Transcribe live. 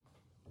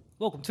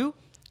Welcome to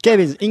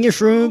Kevin's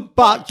English Room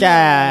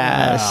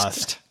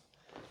Podcast.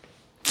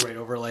 Great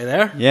overlay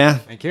there. Yeah,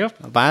 Thank you.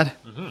 not bad.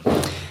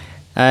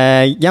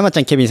 山ち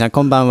ゃん、ケビンさん、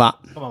こんばんは。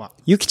こんばんは。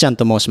ゆきちゃん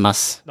と申しま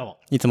す。どうも。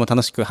いつも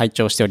楽しく拝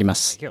聴しておりま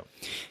す。 Thank you.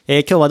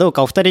 今日はどう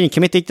かお二人に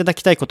決めていただ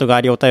きたいことが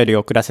ありお便り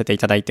を送らせてい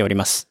ただいており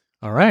ます。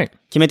Alright.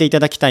 決めてい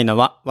ただきたいの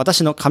は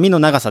私の髪の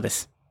長さで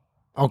す。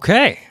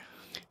Okay.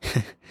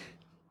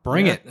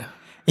 Bring it.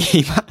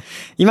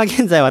 今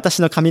現在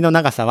私の髪の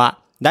長さは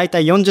だいた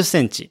い40セ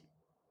ンチ。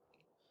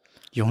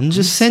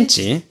40セン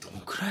チ？ど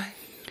のくらい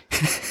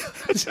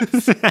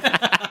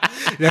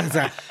なんか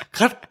さ、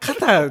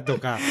肩と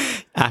か。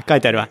あ、書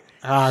いてあるわ。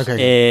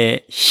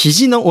Okay.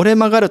 肘の折れ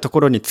曲がるとこ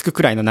ろにつく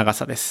くらいの長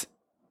さです。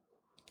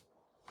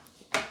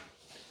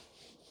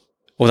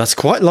Oh, that's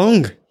quite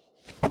long.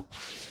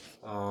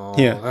 Oh,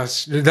 Yeah.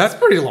 That's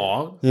pretty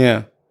long.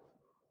 Yeah.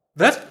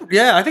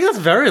 Yeah, I think that's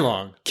very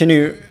long. Can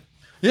you...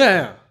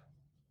 Yeah.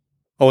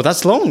 Oh,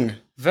 that's long.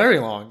 Very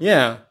long.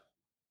 Yeah.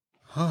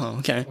 Oh,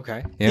 okay.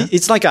 Okay. Yeah.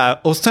 It's like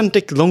a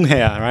authentic long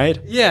hair, right?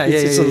 Yeah,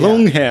 It's a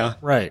long hair.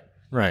 Right.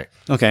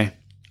 Okay.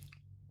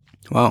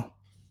 Wow.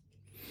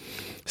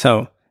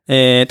 So,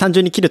 単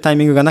純に切るタイ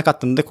ミングがなかっ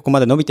たのでここ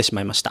まで伸びてし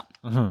まいました。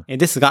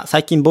ですが、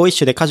最近ボーイッ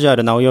シュでカジュア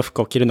ルなお洋服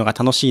を着るのが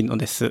楽しいの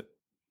です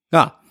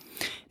が、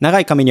長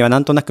い髪にはな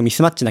んとなくミ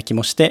スマッチな気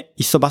もして、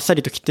いっそバッサ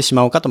リと切ってし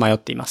まおうかと迷っ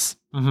ています。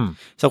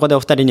そこでお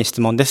二人に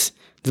質問です。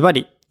ズバ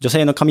リ、女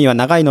性の髪は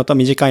長いのと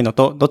短いの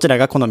とどちら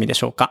が好みで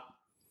しょうか？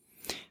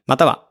ま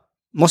たは、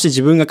もし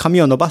自分が髪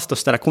を伸ばすと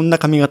したらこんな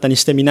髪型に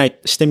してみた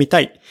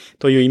い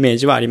というイメー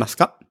ジはあります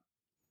か？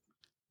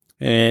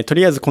とり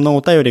あえずこの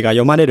お便りが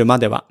読まれるま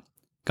では、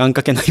願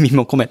掛けの意味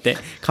も込めて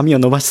髪を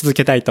伸ばし続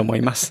けたいと思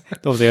います。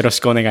どうぞよろし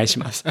くお願いし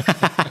ます。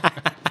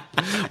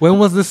When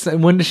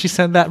did she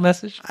send that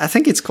message? I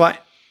think it's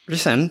quite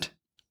recent.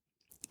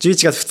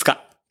 11月2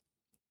日.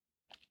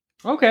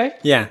 Okay.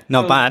 Yeah,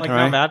 not bad, like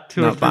right? Not bad.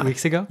 2 or 3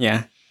 weeks ago?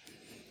 Yeah.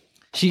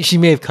 She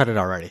may have cut it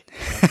already.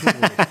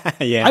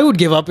 Yeah. I would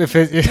give up if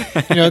it,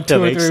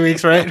 2 or 3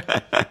 weeks, right?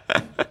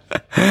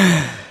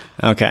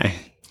 Okay.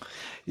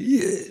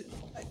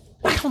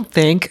 I don't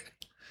think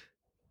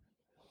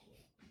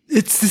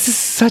this is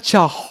such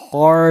a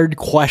hard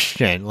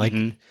question. Like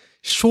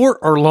short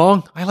or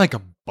long, I like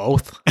them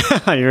both.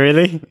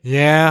 Really?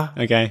 Yeah.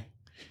 Okay.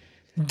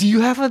 Do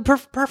you have a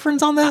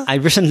preference on that? I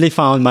recently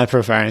found my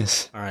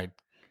preference. All right.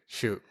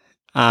 Shoot.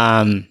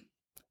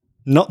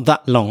 Not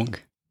that long.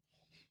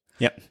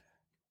 Yep.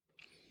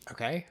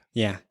 Okay.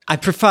 Yeah. I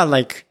prefer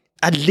like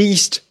at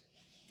least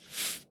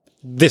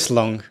this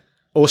long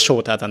or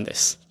shorter than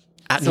this.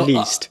 At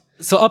least.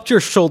 So up to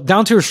your shoulder,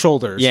 down to your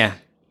shoulders. Yeah.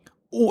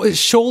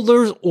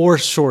 Shoulders or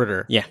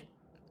shorter. Yeah.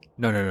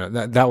 No.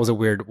 That was a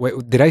weird. Wait,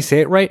 did I say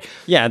it right?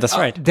 Yeah, that's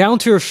right. Down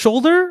to your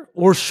shoulder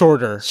or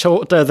shorter?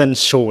 Shorter than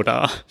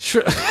shoulder.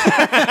 Shorter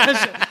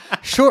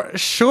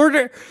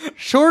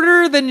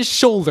than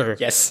shoulder.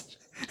 Yes.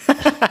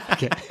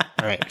 Okay.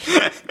 All right.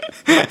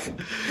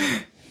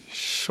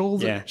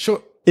 Shoulder. Yeah.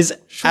 Short. Is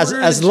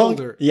as long.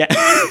 Shoulder. Yeah.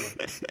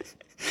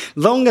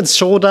 Long as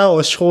shoulder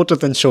or shorter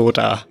than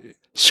shoulder?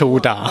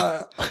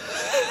 Shoulder.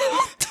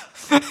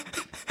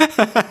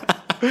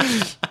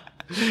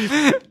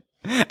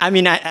 I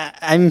mean,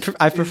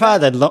 I prefer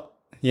that long.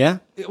 Yeah.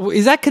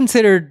 Is that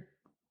considered?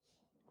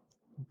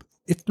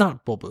 It's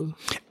not bobu.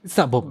 It's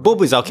not bobu.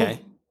 Bob is okay.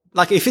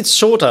 Like if it's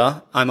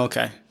shorter, I'm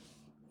okay.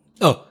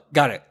 Oh,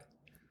 got it.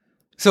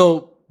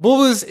 So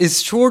bobu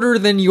is shorter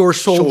than your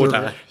shoulder.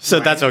 Shorter. So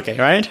right? That's okay,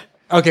 right?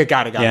 Okay,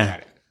 got it.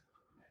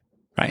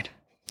 Right.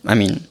 I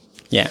mean,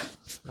 yeah.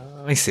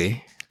 I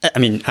see. I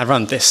mean,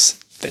 around this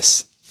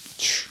is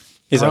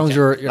Around okay.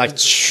 your like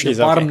your is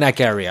bottom okay.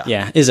 neck area.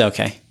 Yeah, is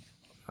okay.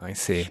 I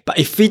see. But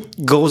if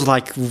it goes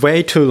like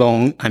way too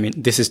long, I mean,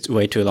 this is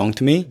way too long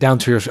to me. Down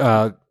to your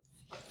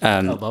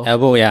elbow.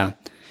 Elbow, yeah.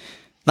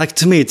 Like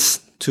to me, it's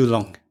too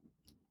long.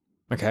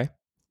 Okay.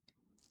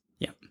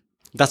 Yeah,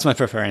 that's my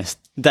preference.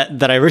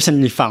 That I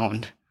recently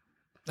found.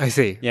 I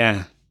see.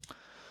 Yeah.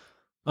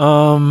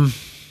 I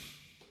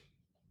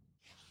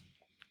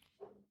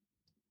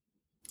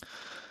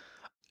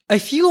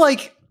feel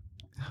like,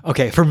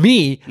 okay, for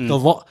me,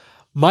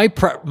 my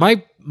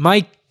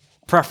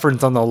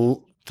preference on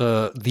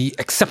the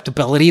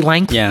acceptability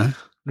length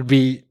would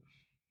be,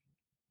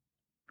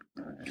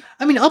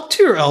 I mean, up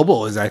to your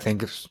elbow is, I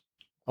think,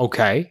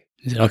 okay.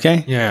 Is it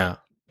okay? Yeah.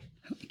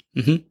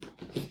 I mean,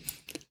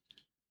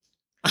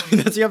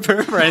 that's your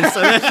preference. So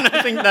there's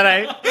nothing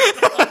that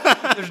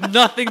There's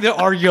nothing to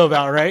argue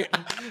about, right?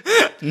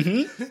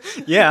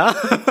 Yeah.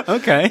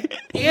 Okay.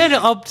 And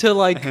up to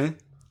like,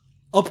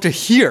 up to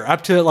here,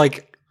 up to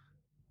like,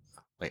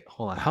 wait,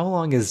 hold on. How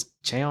long is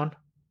Cheon?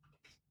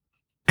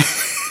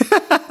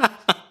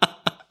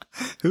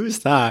 Who's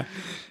that?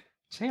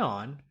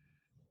 Cheon?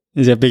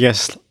 Is your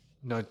biggest?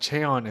 No,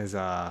 Cheon is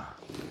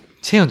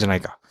Cheon じゃな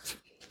いか。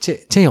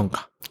Cheon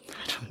か。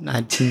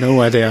I have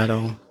no idea at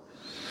all.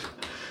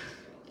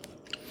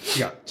 い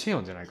や、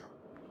Cheon じゃないか。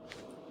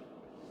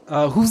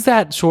Who's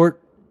that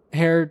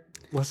short-haired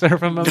listener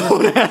from?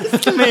 Don't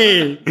ask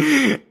me.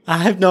 I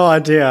have no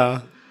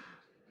idea.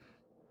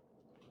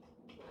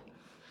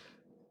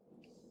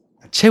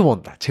 チェウォ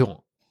ンだ、チェウォ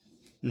ン。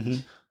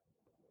Mhm.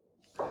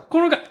 こ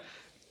のが、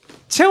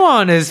チェウ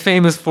ォン is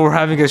famous for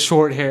having a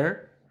short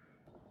hair.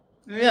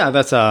 Yeah,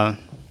 that's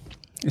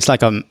it's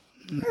like a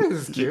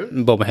This is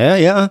cute. bob hair,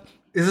 yeah.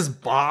 Is this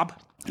Bob?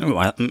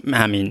 Well,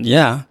 I mean,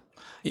 yeah.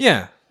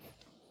 Yeah.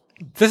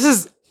 This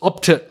is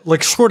up to,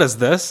 like, short as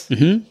this.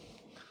 Mhm.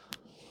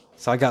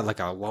 So I got, like,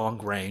 a long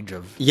range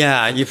of...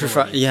 Yeah, you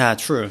prefer, yeah,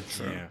 true.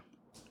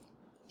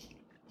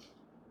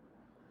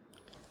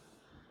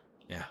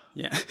 Yeah.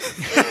 Yeah.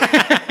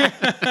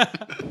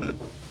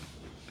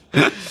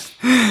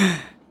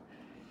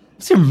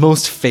 What's your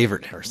most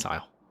favorite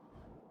hairstyle?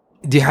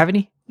 Do you have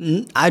any?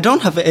 I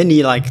don't have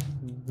any, like,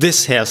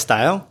 this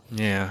hairstyle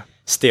Yeah.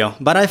 still,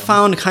 but I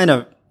found kind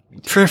of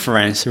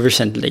preference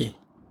recently,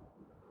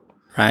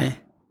 right?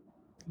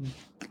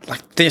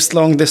 Like this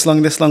long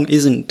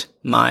isn't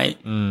my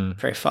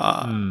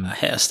preferred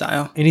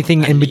hairstyle.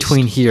 Anything in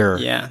between here,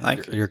 Yeah,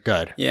 like, you're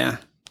good. yeah.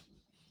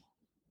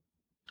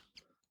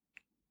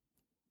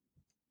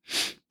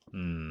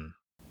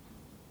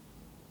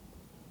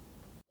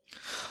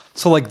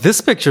 So, like,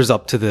 this picture's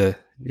up to the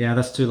Yeah,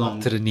 that's too long.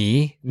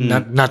 knee,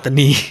 not the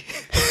knee,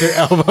 your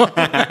elbow.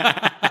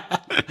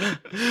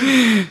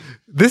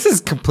 This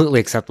is completely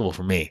acceptable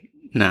for me.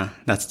 No,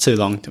 that's too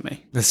long to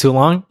me. That's too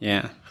long?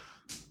 Yeah.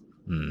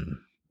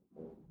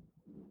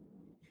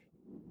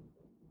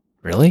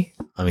 Really?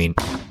 I mean,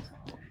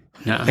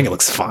 No. I think it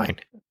looks fine.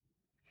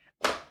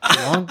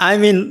 Long? I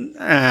mean,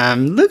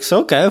 looks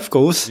okay, of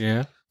course,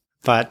 Yeah.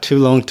 but too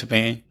long to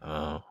me.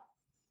 Oh.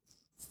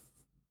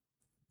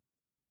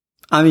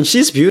 I mean,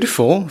 she's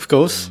beautiful, of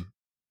course.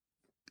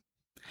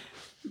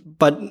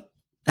 But,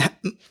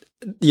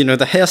 you know,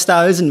 the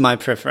hairstyle isn't my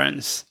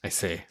preference. I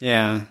see.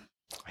 Yeah.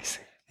 I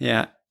see.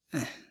 Yeah.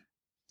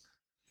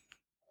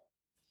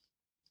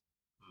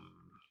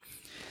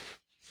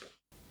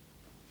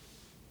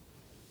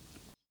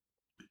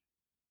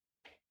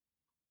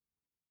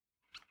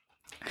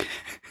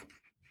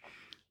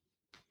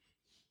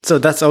 So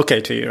that's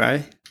okay to you,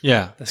 right?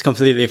 Yeah. That's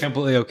completely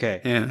Completely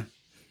okay. yeah.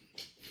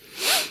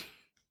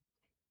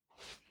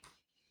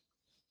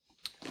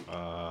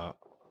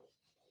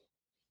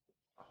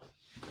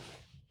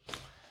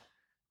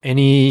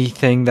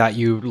 Anything that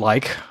you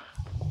like?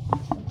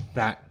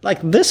 That Like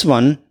this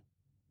one.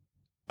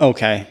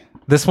 Okay.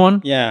 this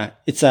one? Yeah,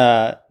 it's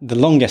the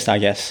longest, I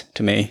guess,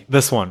 to me.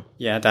 This one.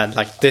 Yeah, that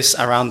like this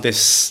around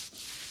this,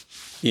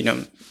 you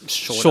know,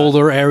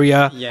 Shoulder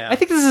area. Yeah. I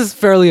think this is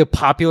fairly a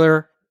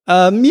popular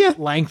Yeah.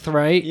 length,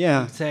 right?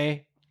 Yeah. I'd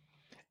say.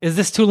 Is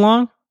this too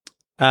long?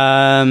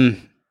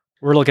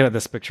 We're looking at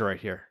this picture right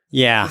here.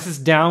 Yeah. This is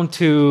down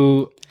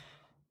to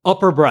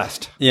upper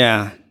breast.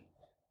 Yeah.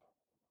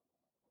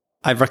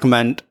 I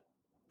recommend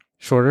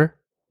Shorter?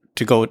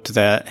 to go to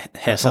the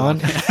hair salon.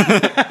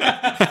 Salon?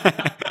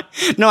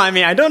 No, I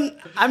mean,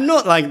 I'm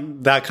not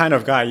like that kind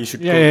of guy you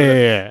should go to.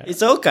 Yeah.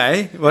 It's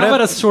okay. How Whatever.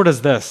 about as short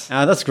as this?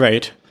 That's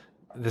great.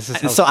 This is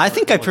how So I short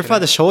think we're I looking prefer at.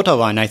 the shorter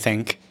one, I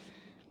think.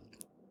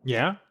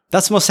 Yeah?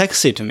 That's more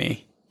sexy to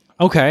me.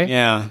 Okay.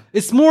 Yeah.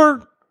 It's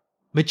more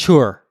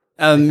mature.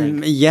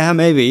 Yeah,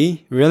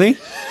 maybe. Really?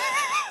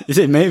 Is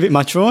it maybe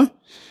mature?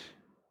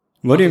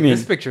 What do you mean?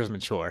 This picture is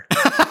mature.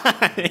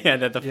 Yeah,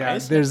 the Yeah,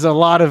 face. there's a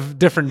lot of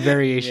different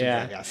variations,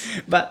 Yeah. I guess.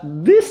 But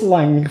this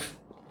length,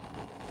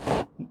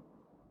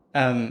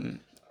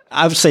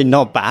 I would say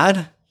not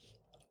bad.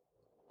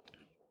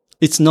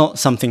 It's not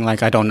something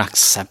like I don't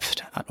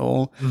accept at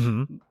all.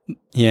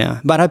 Yeah,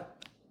 but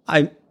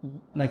I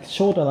like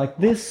shorter like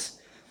this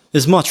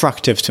is more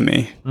attractive to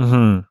me.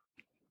 I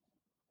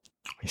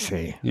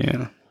see.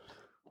 Yeah,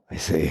 I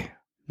see.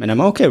 and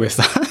I'm okay with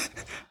that.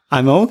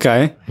 I'm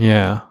okay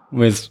Yeah.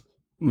 with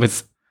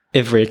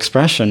every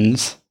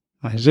expressions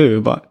I do,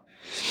 but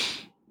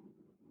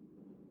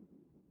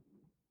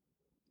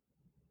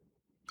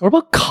What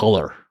about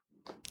color?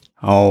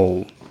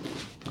 oh,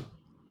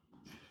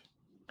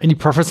 Any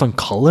preference on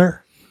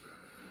color?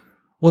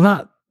 Well,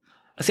 not.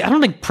 See, I don't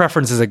think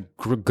preference is a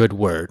good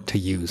word to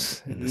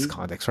use in this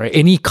context, right?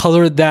 Any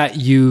color that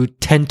you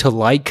tend to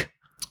like.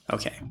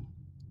 okay.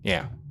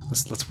 Yeah.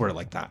 Let's word it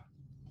like that.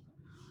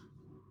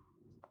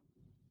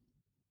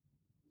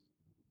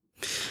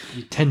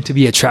 You tend to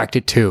be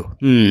attracted to.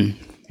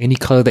 Any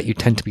color that you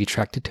tend to be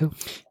attracted to?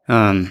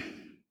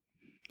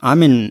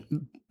 I'm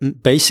in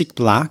basic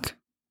black.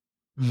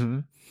 Mm-hmm.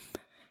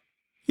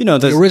 You know,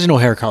 The the original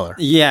hair color.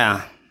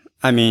 yeah.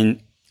 I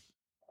mean,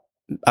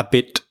 a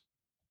bit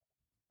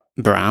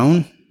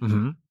brown.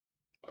 Mm-hmm.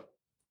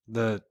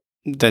 The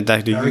The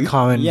very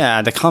common.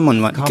 yeah, the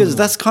common one, Common because one.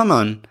 that's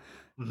common.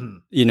 Mm-hmm.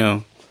 You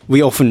know,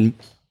 we often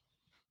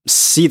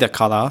see the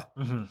color,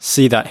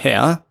 see that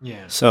hair.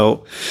 Yeah.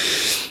 So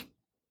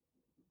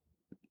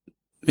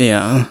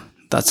yeah,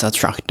 that's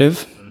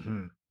attractive.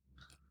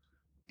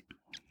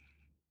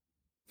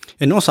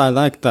 And also, I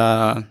like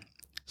the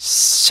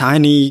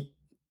shiny,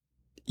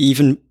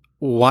 even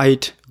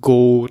white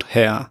gold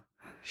hair,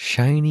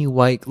 Shiny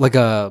white, like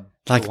a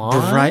like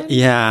blonde? bright.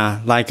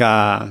 Yeah, like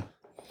Like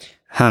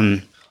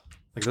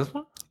this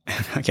one?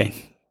 Okay,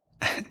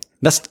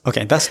 That's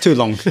okay. That's too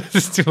long. This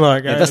is too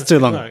long. Yeah, that's too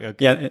long. Okay.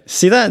 Yeah,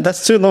 see that?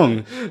 That's too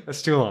long.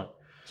 That's too long.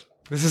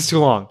 This is too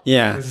long.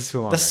 Yeah, This is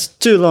too long. that's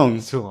too long.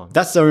 It's too long.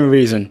 That's the only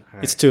reason.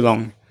 It's too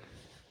long.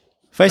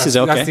 Face is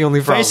okay. That's the only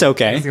problem. Face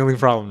okay. That's the only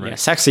problem, right? Yeah,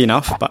 sexy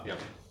enough, but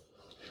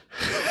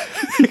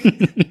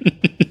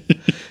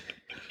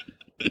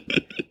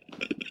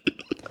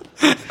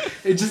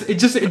It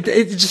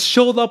just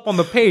showed up on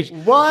the page.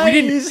 Why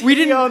is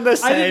he on the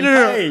same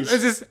page?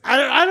 It's just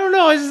I don't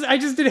know. I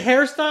just did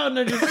hairstyle and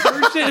I just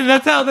searched it and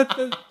that's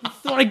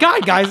what I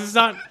got, guys. It's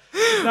not.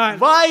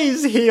 Why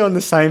is he on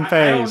the same page?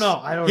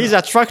 I don't know. He's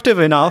attractive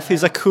enough.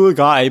 He's a cool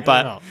guy,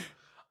 but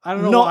I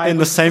don't know. not why in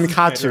the this same is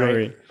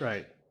category.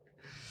 Right.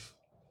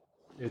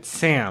 It's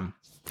Sam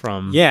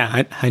from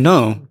I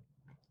know.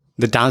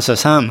 The dancer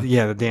Sam.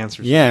 the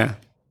dancer. Yeah.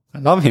 I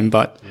love him,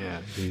 but Yeah,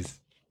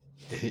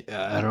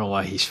 I don't know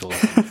why he showed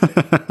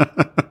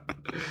up.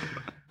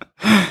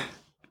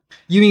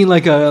 You mean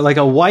like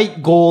a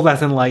white gold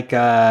as in like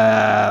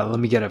let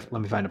me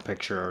find a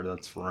picture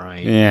that's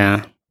right.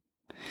 yeah.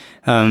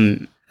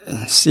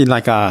 See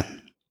like I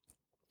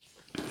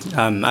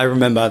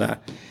remember the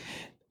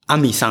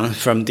Ami-san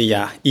from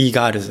the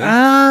E-Girls.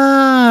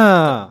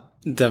 Ah,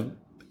 The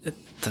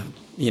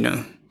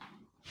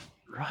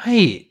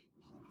right.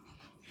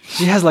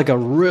 She has like a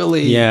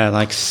really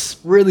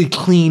really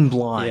clean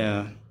blonde.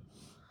 yeah.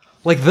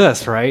 Like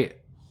this, right?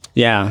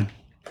 Yeah.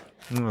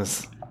 It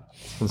was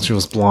when she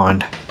was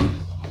blonde.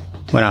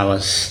 When I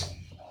was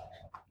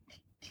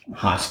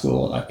high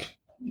school, like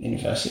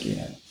university.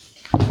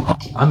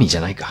 アミじ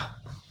ゃないか。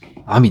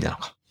アミなの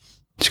か。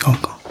違う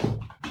か。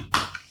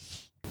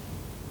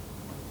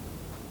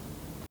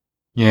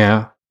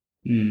Yeah.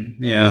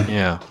 Yeah.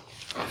 Yeah.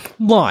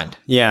 Blonde.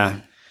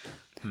 Yeah.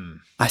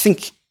 I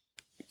think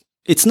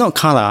it's not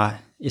color.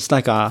 It's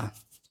like a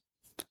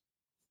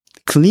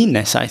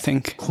cleanness, I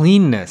think.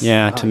 Cleanness.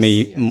 Yeah, to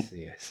me,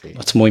 I see.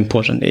 what's more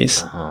important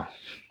is. Uh-huh.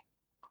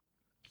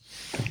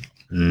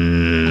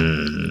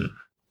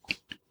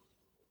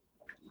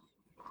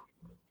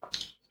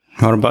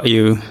 What about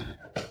you?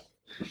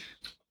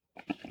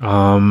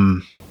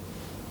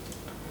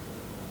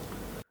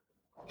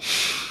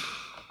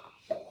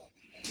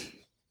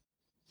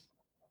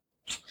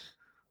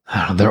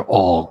 I don't know, they're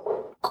all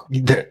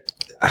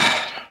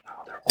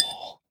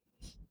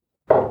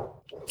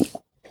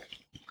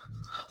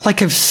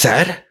like I've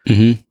said,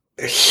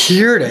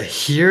 here to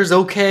here's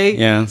okay.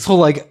 Yeah. So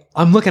like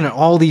I'm looking at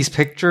all these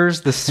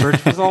pictures, the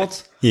search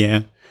results.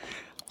 Yeah.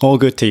 All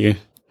good to you.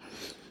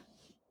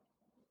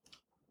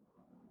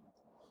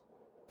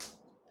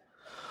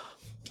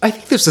 I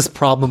think there's this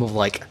problem of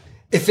like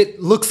if it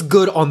looks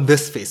good on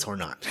this face or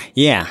not.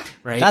 Yeah.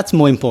 Right. That's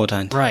more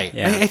important. Right.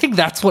 Yeah. I think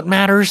that's what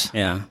matters.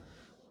 Yeah.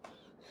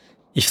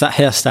 If that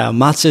hairstyle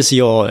matches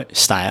your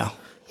style.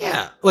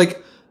 Yeah.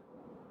 Like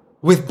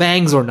with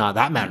bangs or not,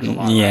 that matters a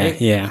lot. Yeah.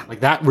 Right? Yeah. Like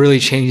that really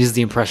changes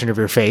the impression of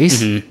your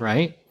face,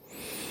 right?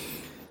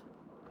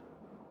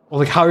 Or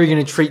like how are you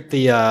going to treat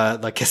the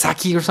like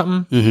Kisaki or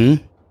something?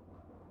 Mm-hmm.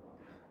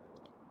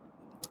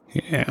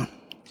 Yeah.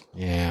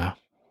 Yeah.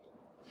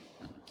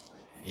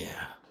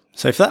 Yeah.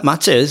 So if that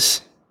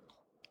matches,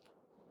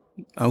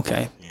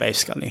 okay,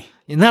 basically.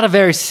 Not a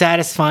very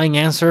satisfying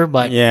answer,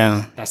 but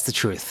Yeah. that's the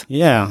truth.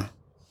 Yeah.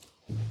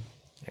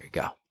 There you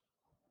go.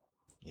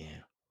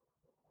 Yeah.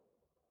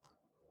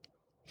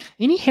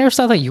 Any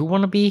hairstyle that you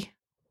want to be?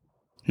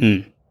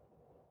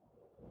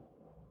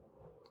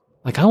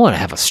 Like, I want to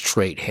have a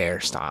straight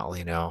hairstyle,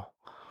 you know?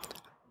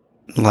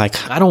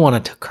 Like I don't want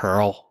it to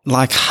curl.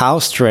 Like how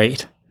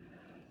straight?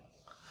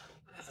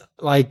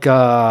 Like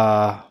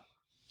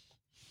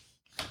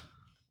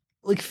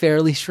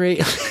fairly straight.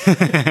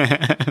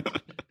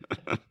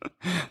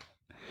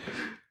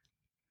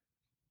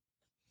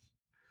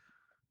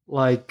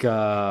 Like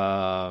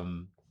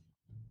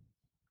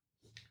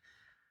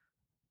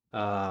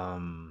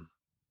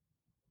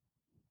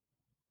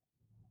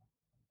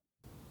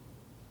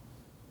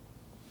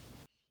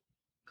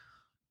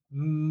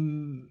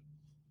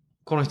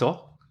この人?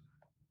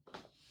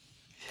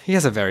 He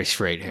has a very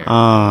straight hair.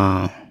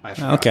 I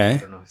forgot. Okay. I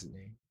don't know his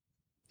name.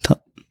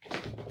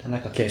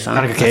 Tanaka Kei-san.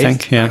 Tanaka I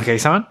think, yeah.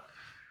 Kei-san?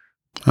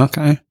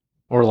 Okay.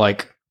 Or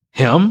like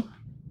him?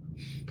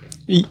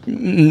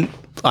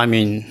 I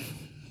mean,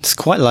 it's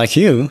quite like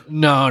you.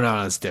 No,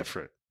 it's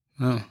different.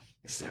 Oh,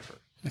 It's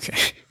different. okay.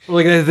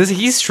 Like this,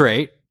 he's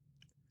straight.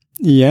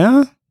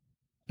 Yeah?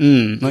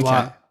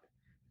 Okay.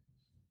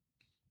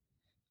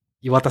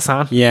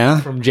 Iwata-san Yeah.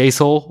 from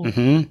J-Soul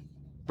Mm-hmm.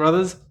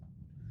 Brothers,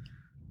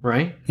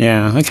 right?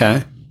 Yeah,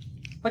 okay.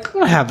 Like I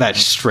want to have that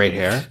straight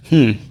hair.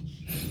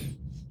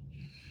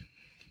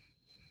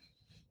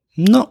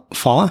 Not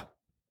far.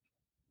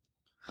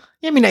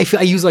 Yeah, I mean, if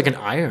I use like an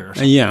iron or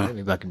something, Yeah. right?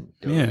 Maybe I can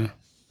do Yeah. it,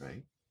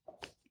 right?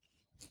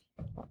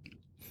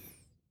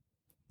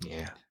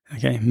 Yeah.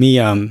 Okay, me,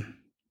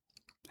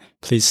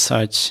 please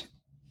search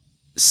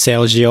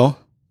Sergio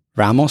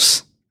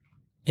Ramos.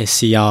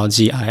 Sergio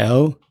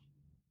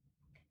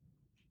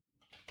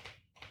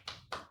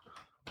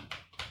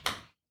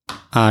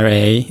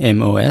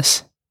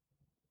Ramos.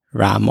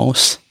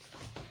 Ramos.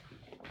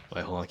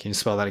 on. Can you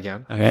spell that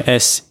again? Okay.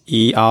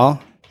 S-E-R.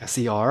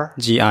 S-E-R.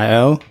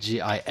 G-I-O.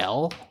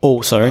 G-I-L.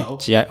 Oh, sorry. Oh.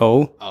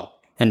 G-I-O. Oh.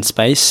 And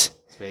space.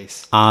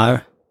 Space.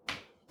 R-A-M-O-S.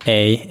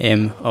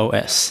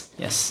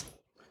 Yes.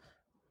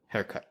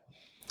 Haircut.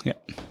 Yeah.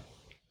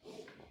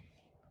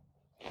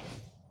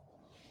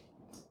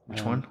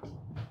 Which one?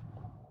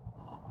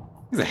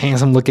 He's a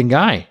handsome looking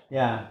guy.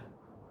 Yeah.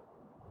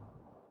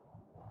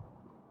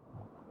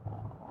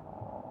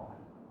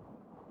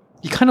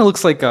 He kind of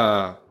looks like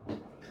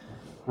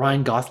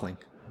Ryan Gosling.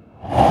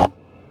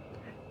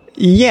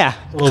 Yeah,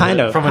 little kind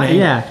bit of. from an angle.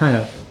 Yeah, kind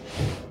of.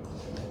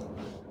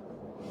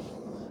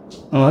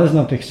 Oh, there's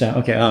no picture.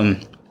 Okay.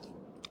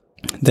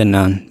 Then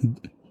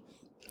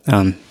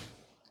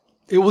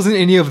It wasn't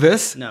any of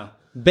this. no.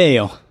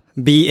 Bale.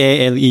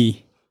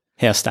 B-A-L-E.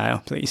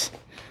 Hairstyle, please.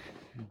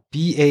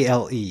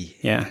 B-A-L-E.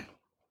 Yeah.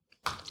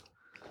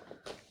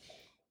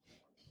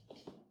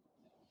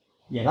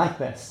 Yeah, like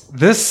this.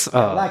 This.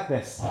 Like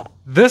this.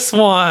 This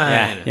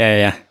one.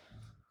 Yeah.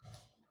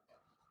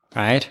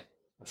 Right?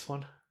 This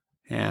one.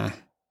 Yeah.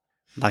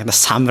 Like the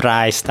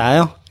samurai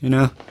style, you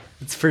know?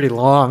 It's pretty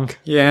long.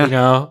 Yeah. You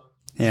know.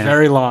 Yeah.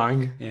 Very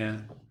long. Yeah.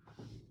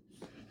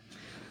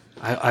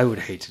 I would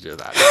hate to do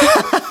that.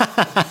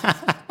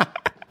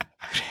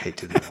 I would hate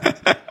to do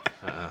that.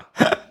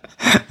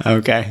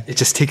 Okay. It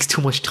just takes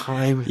too much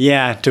time.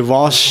 Yeah, to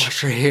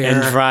wash your hair.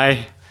 and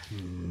dry.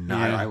 No,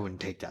 Yeah. I wouldn't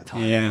take that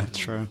time. Yeah,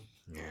 true.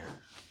 Yeah.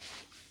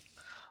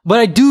 But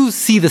I do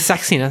see the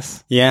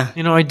sexiness. Yeah.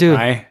 You know, I do.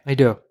 Right. I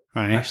do.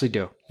 Right. I actually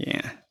do.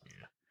 Yeah.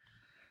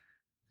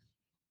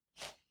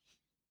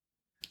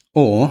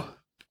 Or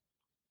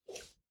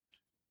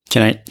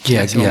can I?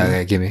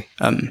 Yeah, give me.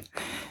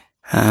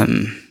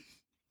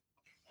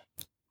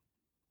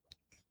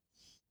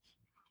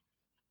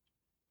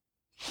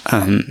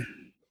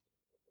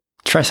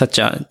 Try such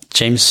a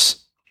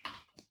James.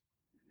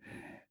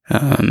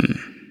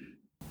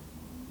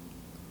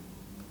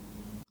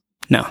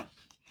 No.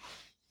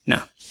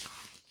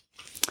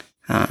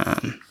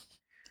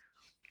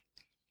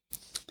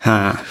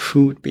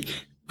 Who would be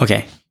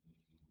okay?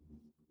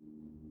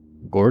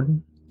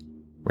 Gordon?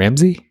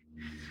 Ramsay?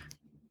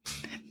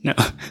 No.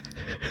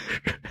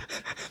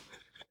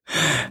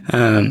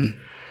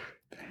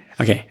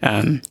 Okay.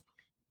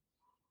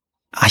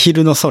 アヒ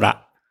ルの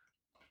空。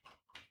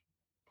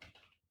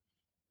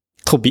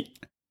飛び。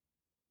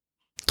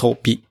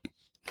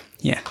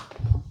Yeah.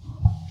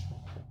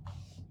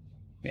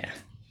 Yeah.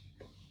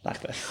 Like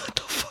this. What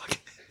the fuck?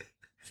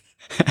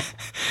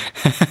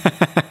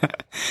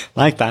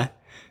 Like that.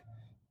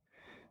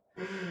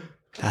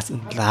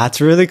 That's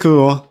really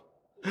cool.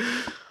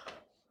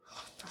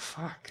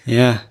 Fuck.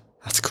 Yeah,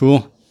 that's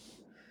cool.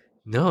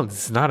 No,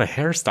 this is not a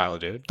hairstyle,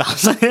 dude.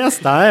 That's a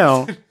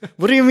hairstyle.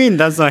 What do you mean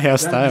that's a This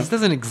hairstyle?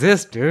 doesn't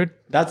exist, dude.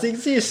 That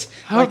exists.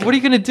 What are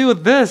you gonna do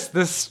with this?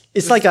 This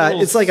like a-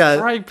 little it's like a-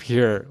 stripe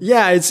here.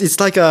 Yeah, it's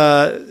like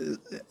a.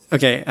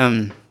 Okay.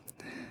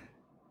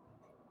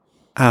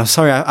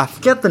 Sorry, I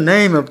forget the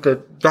name of the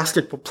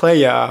basketball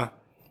player.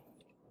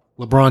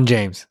 LeBron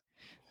James.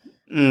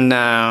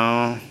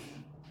 No.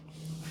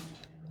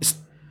 It's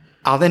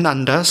Allen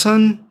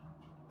Anderson.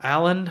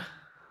 Allen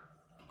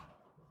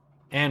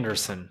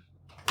Anderson.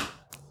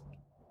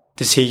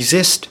 Does he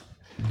exist?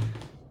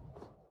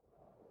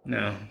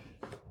 No.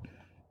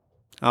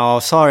 Oh,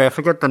 sorry, I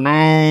forget the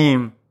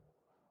name.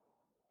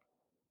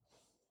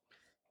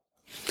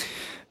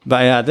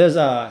 But yeah,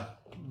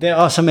 there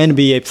are some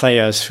NBA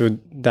players who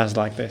does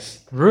like this.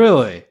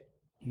 Really?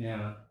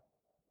 Yeah.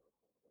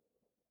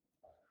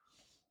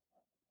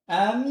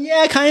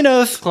 Yeah, kind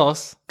of.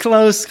 Close.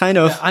 Close, kind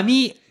of.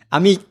 Ami.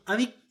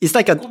 It's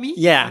like a, Komi?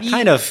 yeah, Ami-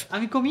 kind of.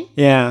 Amikomi?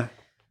 Yeah.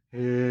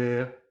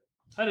 Yeah.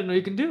 I didn't know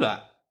you can do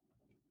that.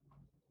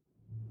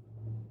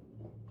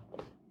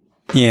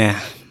 Yeah.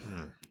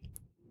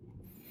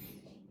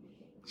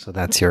 So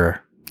that's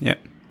your... Yeah.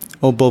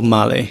 Or Bob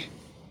Marley.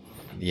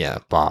 Yeah,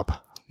 Bob.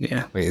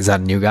 Yeah. Wait, is that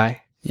a new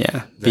guy?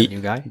 Yeah. Is that a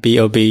new guy?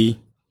 B-O-B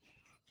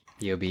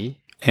B-O-B?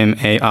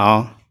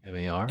 M-A-R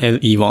M-A-R?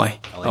 L-E-Y.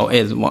 Oh,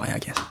 L-Y, I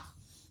guess.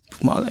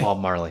 Marley. Bob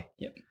Marley.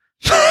 Yep.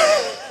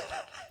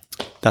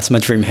 That's my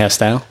dream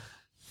hairstyle.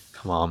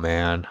 Come on,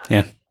 man.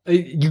 Yeah.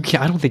 You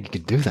can't... I don't think you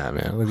can do that,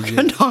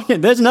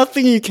 man. There's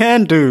nothing you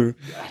can do.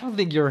 I don't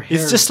think your hair...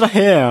 It's just the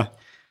hair.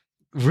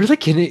 Really?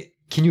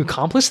 Can you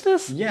accomplish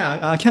this? Yeah,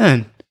 I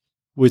can.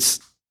 With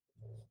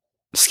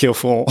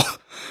skillful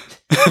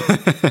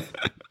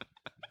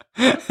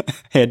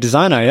hair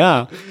designer,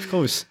 yeah. Of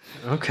course.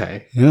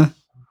 Okay. Yeah.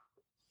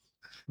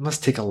 It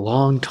must take a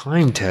long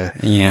time to,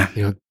 Yeah.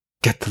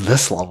 get to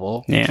this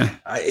level. Yeah.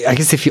 I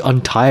guess if you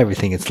untie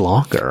everything, it's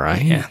longer,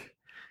 right? Yeah.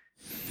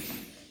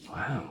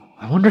 Wow.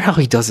 I wonder how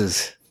he does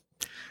his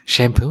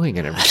shampooing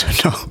and I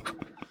everything. don't know.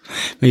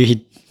 Maybe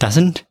he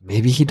doesn't?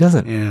 Maybe he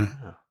doesn't. Yeah.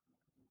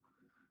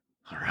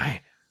 All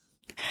right.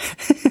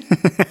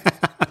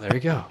 There you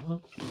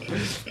go.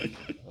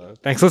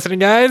 Thanks for listening,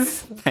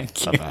 guys.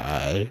 Thank you.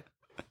 Bye-bye.